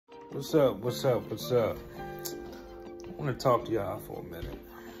What's up? What's up? What's up? I want to talk to y'all for a minute.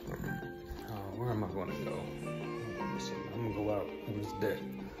 Where am I going to go? Let me see. I'm going to go out on this deck.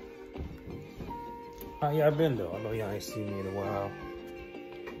 How y'all been though? I know y'all ain't seen me in a while.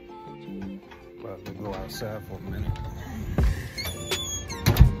 About to go outside for a minute.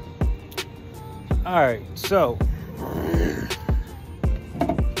 Alright, so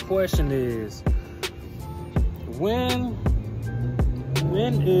question is, when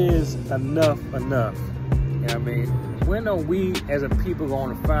is enough enough? You know what I mean? When are we as a people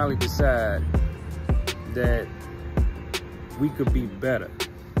going to finally decide that we could be better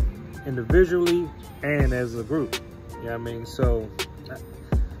individually and as a group? You know what I mean? So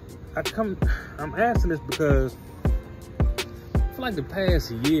I'm asking this because for like the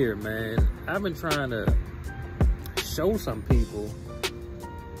past year, man, I've been trying to show some people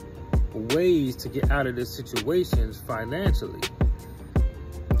ways to get out of these situations financially,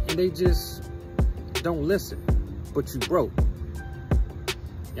 and they just don't listen. But you broke. You know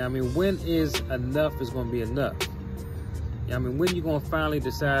what I mean? When is enough is going to be enough? You know what I mean? When you going to finally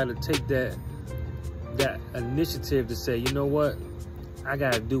decide to take that initiative to say, you know what, I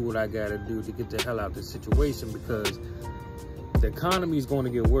got to do what I got to do to get the hell out of this situation, because the economy is going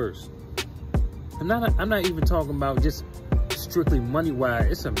to get worse. I'm not even talking about just strictly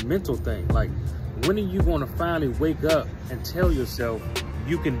money-wise. It's a mental thing. Like, when are you going to finally wake up and tell yourself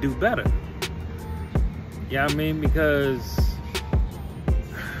you can do better? You know what I mean? Because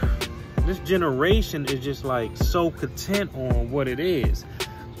this generation is just like so content on what it is.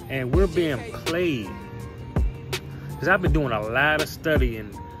 And we're being played. Because I've been doing a lot of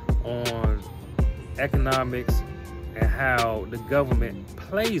studying on economics and how the government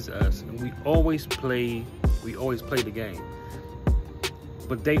plays us. And we always play the game.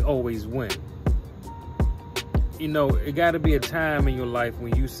 But they always win. You know, it got to be a time in your life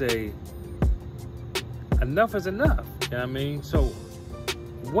when you say, enough is enough. You know what I mean? So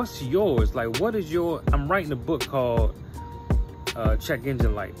what's yours? Like, what is your... I'm writing a book called Check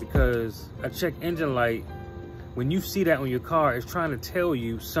Engine Light, because a check engine light, when you see that on your car, it's trying to tell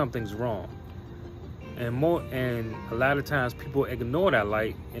you something's wrong. And a lot of times people ignore that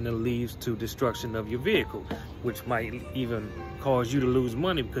light, and it leads to destruction of your vehicle, which might even cause you to lose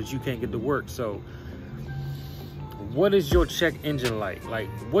money because you can't get to work. So what is your check engine light? Like,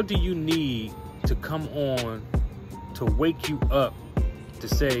 what do you need to come on to wake you up to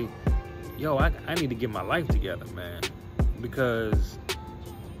say, yo, I need to get my life together, man? Because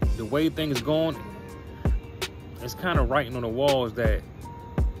the way things going, it's kind of writing on the walls that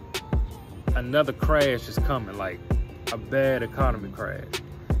another crash is coming, like a bad economy crash.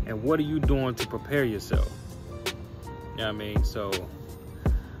 And what are you doing to prepare yourself? You know what I mean? So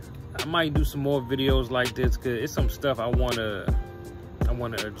I might do some more videos like this, because it's some stuff I wanna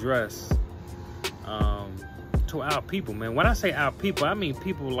address to our people, man. When I say our people, I mean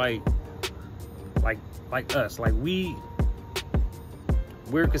people like us. Like, we're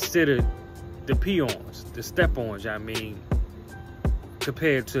considered the peons, the step-ons, I mean,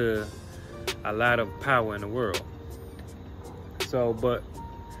 compared to a lot of power in the world. So, but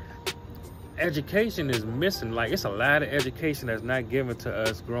education is missing. Like, it's a lot of education that's not given to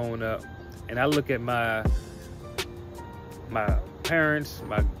us growing up. And I look at my parents,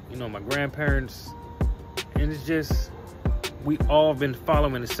 my grandparents, and it's just, we all been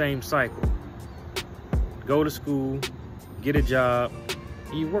following the same cycle. Go to school, get a job,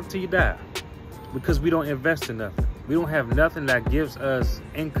 and you work till you die, because we don't invest in nothing. We don't have nothing that gives us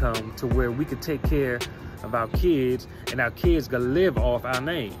income to where we could take care of our kids, and our kids gonna live off our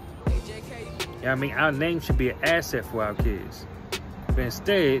name. You know what I mean? Our name should be an asset for our kids. But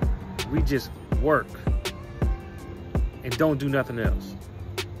instead, we just work and don't do nothing else.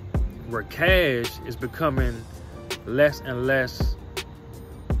 Where cash is becoming less and less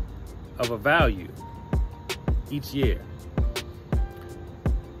of a value each year.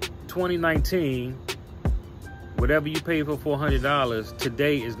 2019, whatever you paid for $400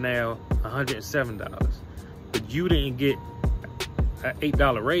 today is now $107. But you didn't get an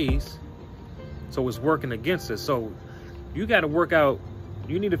 $8 raise, so it's working against us. So you got to work out.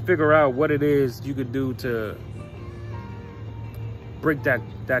 You need to figure out what it is you could do to break that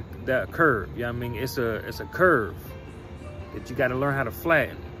curve. You know what I mean? It's a curve that you got to learn how to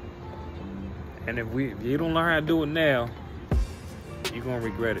flatten. And if you don't learn how to do it now, you're gonna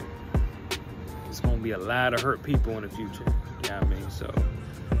regret it. It's gonna be a lot of hurt people in the future. You know what I mean? So,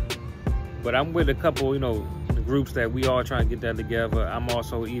 but I'm with a couple, the groups that we all trying to get that together. I'm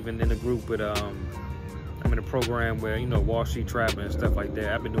also even in a group with I'm in a program where, Wall Street trapping and stuff like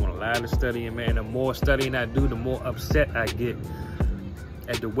that. I've been doing a lot of studying, man. The more studying I do, the more upset I get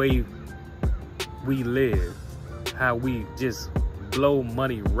at the way we live, how we just blow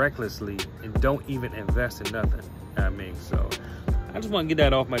money recklessly and don't even invest in nothing. I mean, so I just want to get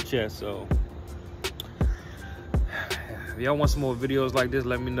that off my chest. So if y'all want some more videos like this,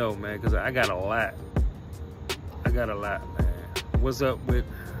 let me know, man, because I got a lot. Man. What's up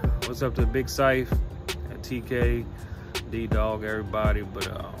to Big Syph, TK, D-Dog, everybody. But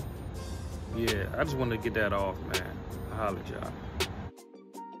yeah, I just wanted to get that off, man. I'll holler at y'all.